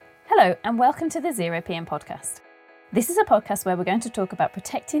Hello and welcome to the 0PM podcast. This is a podcast where we're going to talk about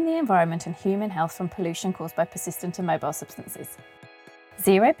protecting the environment and human health from pollution caused by persistent and mobile substances.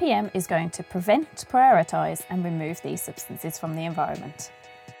 0PM is going to prevent, prioritise and remove these substances from the environment.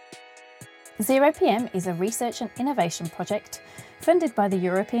 0PM is a research and innovation project funded by the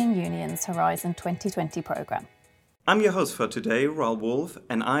European Union's Horizon 2020 programme. I'm your host for today, Raoul Wolf,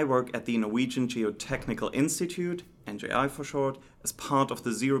 and I work at the Norwegian Geotechnical Institute, NGI for short, as part of the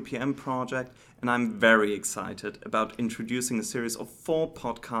 0PM project, and I'm very excited about introducing a series of 4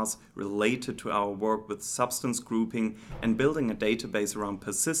 podcasts related to our work with substance grouping and building a database around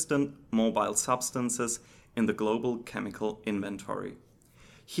persistent mobile substances in the global chemical inventory.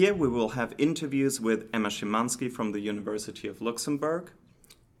 Here we will have interviews with Emma Schymanski from the University of Luxembourg,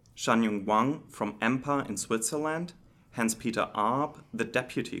 Shanyong Wang from EMPA in Switzerland, Hans-Peter Arp, the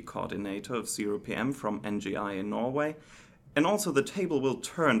Deputy Coordinator of 0PM from NGI in Norway, and also the table will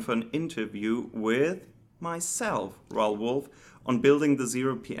turn for an interview with myself, Raoul Wolf, on building the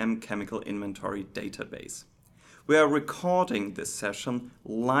 0PM chemical inventory database. We are recording this session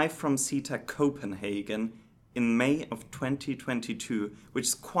live from CTEC Copenhagen in May of 2022, which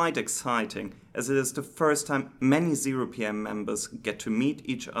is quite exciting as it is the first time many 0PM members get to meet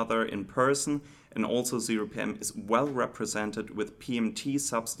each other in person, and also 0PM is well represented with PMT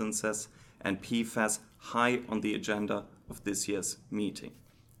substances and PFAS high on the agenda of this year's meeting.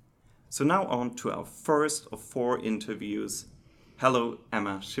 So now on to our first of 4 interviews. Hello,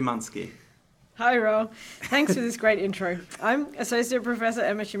 Emma Schymanski. Hi, Ro. Thanks for this great intro. I'm Associate Professor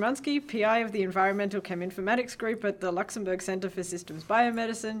Emma Schymanski, PI of the Environmental Cheminformatics Group at the Luxembourg Centre for Systems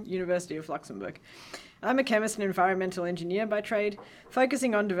Biomedicine, University of Luxembourg. I'm a chemist and environmental engineer by trade,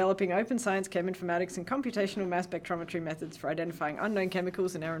 focusing on developing open science cheminformatics and computational mass spectrometry methods for identifying unknown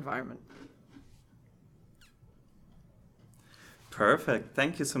chemicals in our environment. Perfect.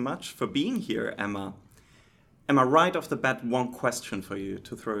 Thank you so much for being here, Emma. Emma, right off the bat, one question for you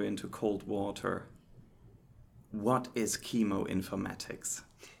to throw into cold water. What is chemoinformatics?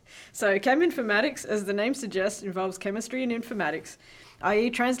 So cheminformatics, as the name suggests, involves chemistry and informatics, i.e.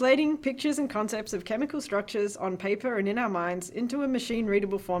 translating pictures and concepts of chemical structures on paper and in our minds into a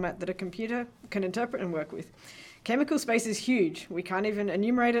machine-readable format that a computer can interpret and work with. Chemical space is huge. We can't even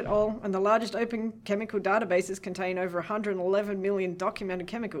enumerate it all, and the largest open chemical databases contain over 111 million documented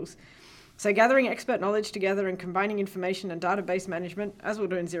chemicals. So gathering expert knowledge together and combining information and database management, as we'll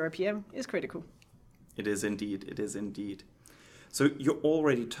do in 0PM, is critical. It is indeed. It is indeed. So you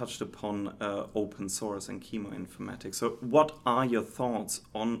already touched upon open source and chemoinformatics. So what are your thoughts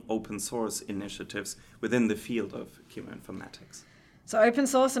on open source initiatives within the field of chemoinformatics? So open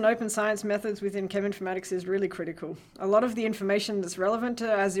source and open science methods within cheminformatics is really critical. A lot of the information that's relevant to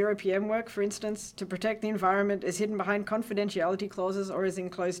our 0PM work, for instance, to protect the environment, is hidden behind confidentiality clauses or is in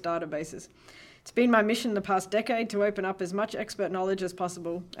closed databases. It's been my mission the past decade to open up as much expert knowledge as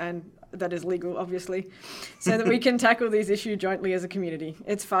possible, and that is legal, obviously, so that we can tackle these issues jointly as a community.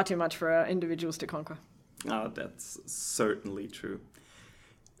 It's far too much for our individuals to conquer. Oh, that's certainly true.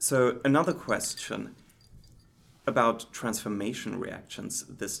 So another question about transformation reactions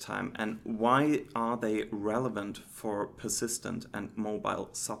this time, and why are they relevant for persistent and mobile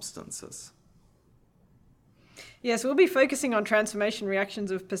substances? Yes, we'll be focusing on transformation reactions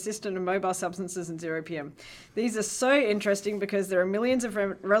of persistent and mobile substances in 0PM. These are so interesting because there are millions of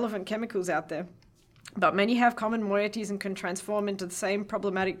relevant chemicals out there, but many have common moieties and can transform into the same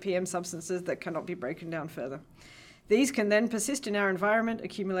problematic PM substances that cannot be broken down further. These can then persist in our environment,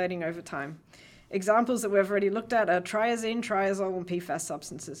 accumulating over time. Examples that we've already looked at are triazine, triazole, and PFAS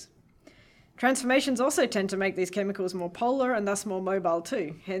substances. Transformations also tend to make these chemicals more polar and thus more mobile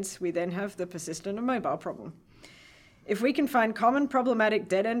too. Hence, we then have the persistent and mobile problem. If we can find common problematic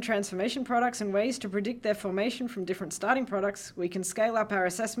dead-end transformation products and ways to predict their formation from different starting products, we can scale up our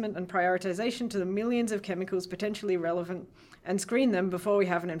assessment and prioritization to the millions of chemicals potentially relevant and screen them before we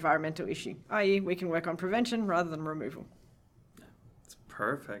have an environmental issue, i.e. we can work on prevention rather than removal. It's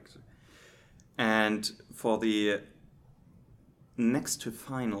perfect. And for the next to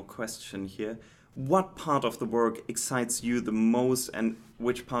final question here, what part of the work excites you the most and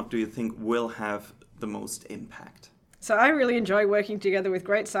which part do you think will have the most impact? So I really enjoy working together with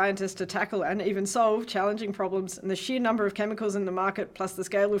great scientists to tackle and even solve challenging problems, and the sheer number of chemicals in the market plus the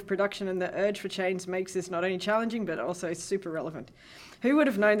scale of production and the urge for change makes this not only challenging but also super relevant. Who would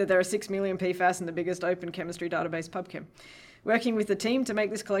have known that there are 6 million PFAS in the biggest open chemistry database, PubChem? Working with the team to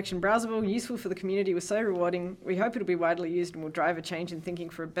make this collection browsable and useful for the community was so rewarding. We hope it'll be widely used and will drive a change in thinking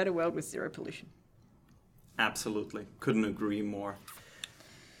for a better world with zero pollution. Absolutely. Couldn't agree more.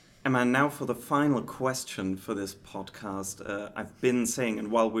 Emma, now for the final question for this podcast. I've been saying, and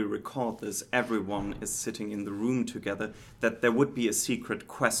while we record this, everyone is sitting in the room together, that there would be a secret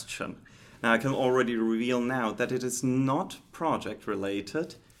question. Now, I can already reveal now that it is not project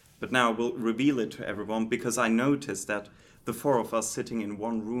related, but now I will reveal it to everyone because I noticed that the four of us sitting in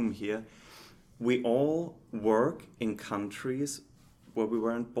one room here, we all work in countries where we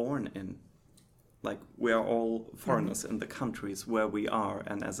weren't born in. Like, we are all foreigners in the countries where we are.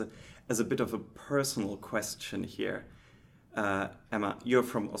 And as a bit of a personal question here, Emma, you're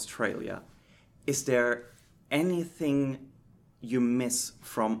from Australia. Is there anything you miss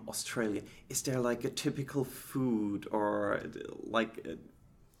from Australia? Is there like a typical food or like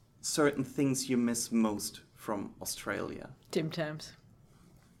certain things you miss most from Australia? Tim Tams.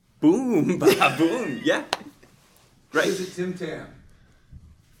 Boom, boom, yeah. Great. What is a Tim Tam?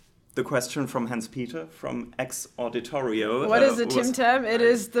 The question from Hans-Peter from Ex Auditorio. What is a Tim Tam? It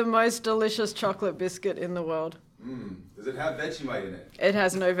is the most delicious chocolate biscuit in the world. Does it have Vegemite in it? It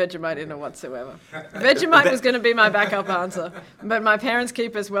has no Vegemite in it whatsoever. Vegemite was going to be my backup answer, but my parents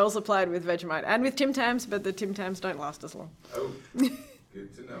keep us well supplied with Vegemite and with Tim Tams, but the Tim Tams don't last as long. Oh,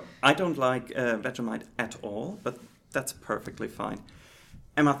 good to know. I don't like Vegemite at all, but that's perfectly fine.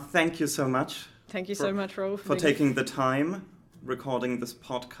 Emma, thank you so much. Thank you so much, Rolf, for taking the time recording this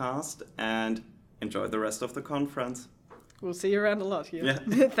podcast, and enjoy the rest of the conference. We'll see you around a lot here. Yeah.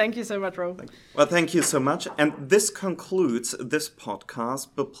 Thank you so much, Rolf. Well, thank you so much. And this concludes this podcast,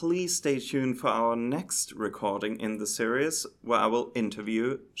 but please stay tuned for our next recording in the series where I will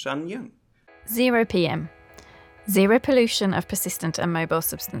interview Shan Young. 0 PM. Zero pollution of persistent and mobile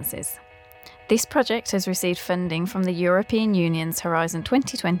substances. This project has received funding from the European Union's Horizon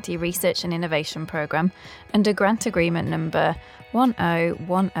 2020 Research and Innovation Programme under grant agreement number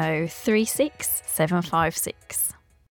 101036756.